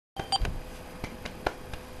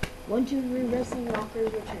1, 2, 3 Wrestling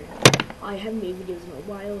Walkers Return. I haven't made videos in a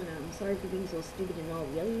while, and I'm sorry for being so stupid in all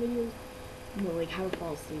the other videos. You know, like how to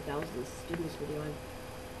fall asleep. That was the stupidest video I've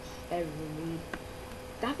ever made.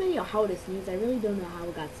 That video, how to sneeze, I really don't know how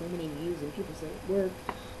it got so many views, and people said it worked.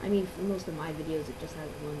 I mean, for most of my videos, it just has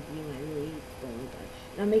 1 view, and I really don't like that.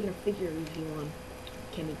 And I'm making a figure review on.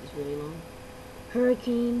 Can't make this really long.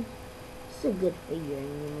 Hurricane. It's a good figure,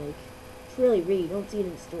 and like, it's really rare. You don't see it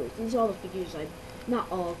in stores. These are all the figures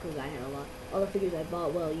not all, because I had a lot. All the figures I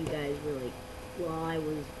bought while you guys were like, while I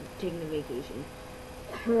was taking a vacation.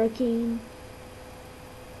 Hurricane.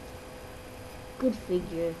 Good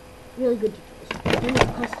figure. Really good to trust. Then this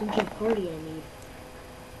custom Jeff Hardy I made.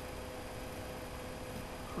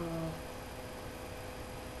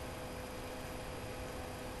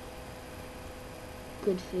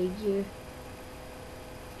 Good figure.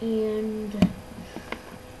 And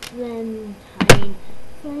then, I mean,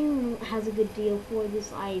 if anyone has a good deal for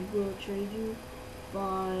this, I will trade you.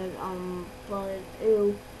 But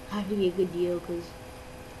it'll have to be a good deal, because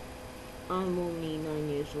I'm only 9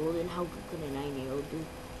 years old, and how good could a 9-year-old do?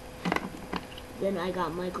 Then I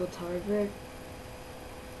got Michael Tarver.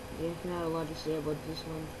 There's not a lot to say about this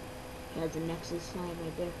one. He has a Nexus sign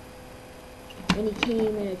right there. Then he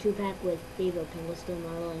came in a 2-pack with David Penguista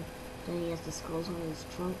Marlowe, and then he has the skulls on his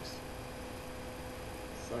trunks.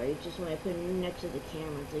 Sorry, just when I put him next to the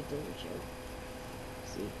camera, it's like doesn't show.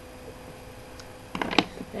 See.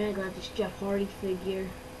 Then I got this Jeff Hardy figure.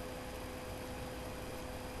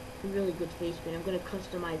 A really good face paint. I'm gonna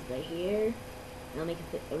customize the hair, and I'll make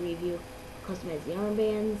a review. Customize the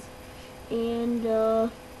armbands, and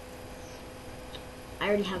I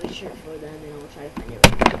already have a shirt for them, and I'll try to find it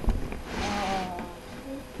right now.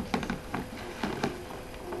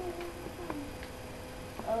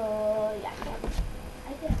 Yeah, I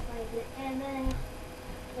can find it. And then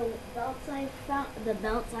the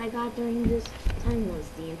belts I got during this time was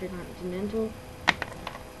the Intercontinental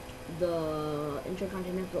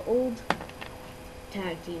Old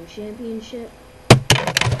Tag Team Championship,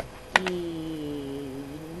 the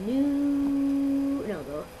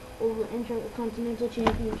Old Intercontinental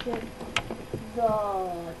Championship, the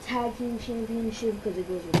Tag Team Championship, because it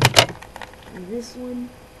goes with this one,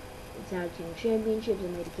 the Tag Team Championships,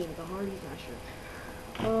 and they came with the Hardys, not sure.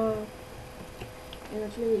 And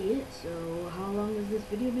that's really it. So, how long has this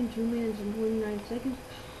video been? 2 minutes and 49 seconds.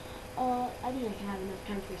 I didn't have enough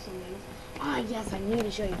time for some things. Yes, I need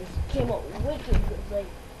to show you this. It came out wicked good. Like,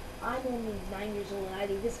 I'm only 9 years old, and I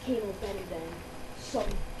think this came out better than some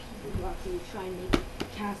people who actually try and make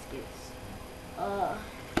caskets.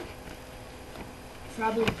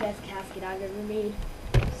 Probably the best casket I've ever made.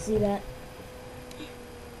 See that?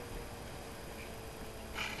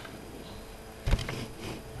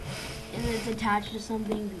 And it's attached to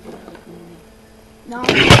something because I like moving. Now I'm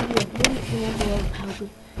going to give you a good example of how good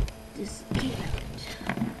this came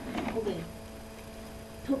out. Okay.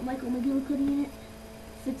 Put Michael McGillicuddy in it.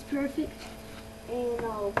 Fits perfect. And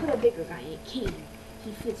I'll put a bigger guy in it. Kane.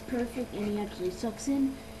 He fits perfect, and he actually sucks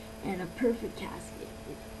in. And a perfect casket.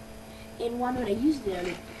 And when I used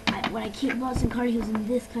it, when I came Boston Card, he was in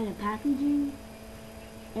this kind of packaging.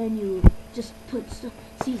 And you just put stuff.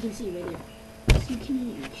 So you can see right there. So you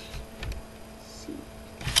can see.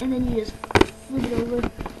 And then you just flip it over,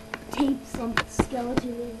 tape some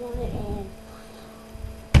skeleton leaves on it,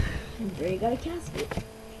 and there you got a casket.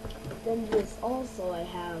 Then this also I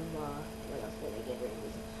have, what else did I get rid of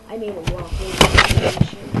this? I made a waffle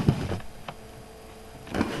animation.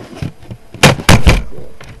 Cool.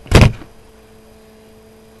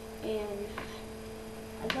 And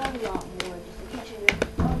I got a lot more, just a picture.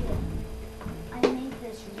 Oh yeah. I made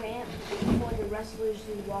this ramp for the wrestlers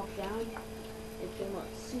who walk down. It came out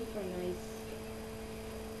super nice.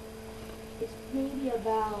 It's maybe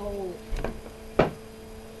about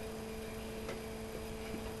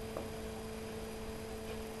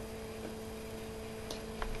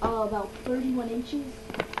about 31 inches.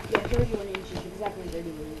 Yeah, 31 inches, exactly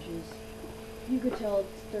 31 inches. You could tell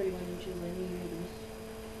it's 31 inches when you made this.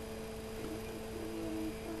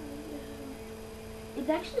 It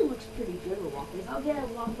actually looks pretty good with walkways. I'll get a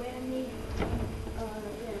walkway I made. Yeah,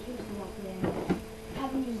 here's the walkway I made. I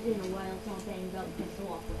haven't used it in a while, it's all banged up because the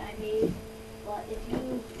walkway I made. But if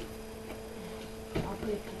you, I'll put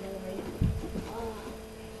it together right now.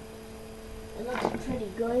 It looks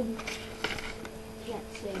pretty good. Can't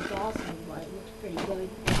say it's awesome, but it looks pretty good.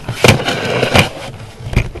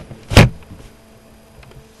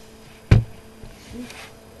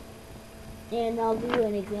 And I'll do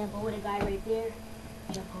an example with a guy right there.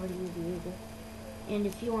 Jeff Hardy will be able. And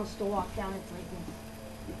if he wants to walk down, it's like this.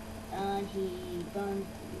 He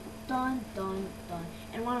done, done, done.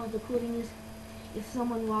 And one of the cool thing is, if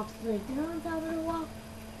someone walks like they're on top of the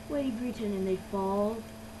walkway, pretend and they fall,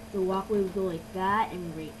 the walkway would go like that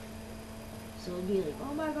and break. So it'd be like,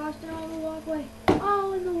 oh my gosh, they're on the walkway.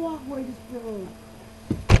 Oh, and the walkway just broke.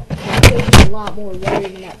 There's a lot more worry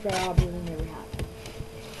than that probably never happened.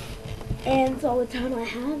 And that's all the time I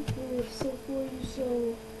have for you,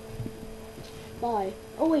 so bye.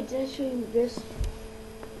 Oh wait, did I show you this?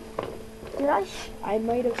 Did I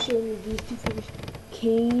might have shown you these two figures.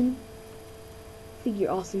 Kane. Figure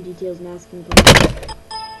awesome details, masking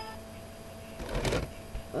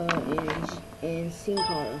and Sin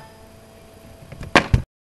Cara.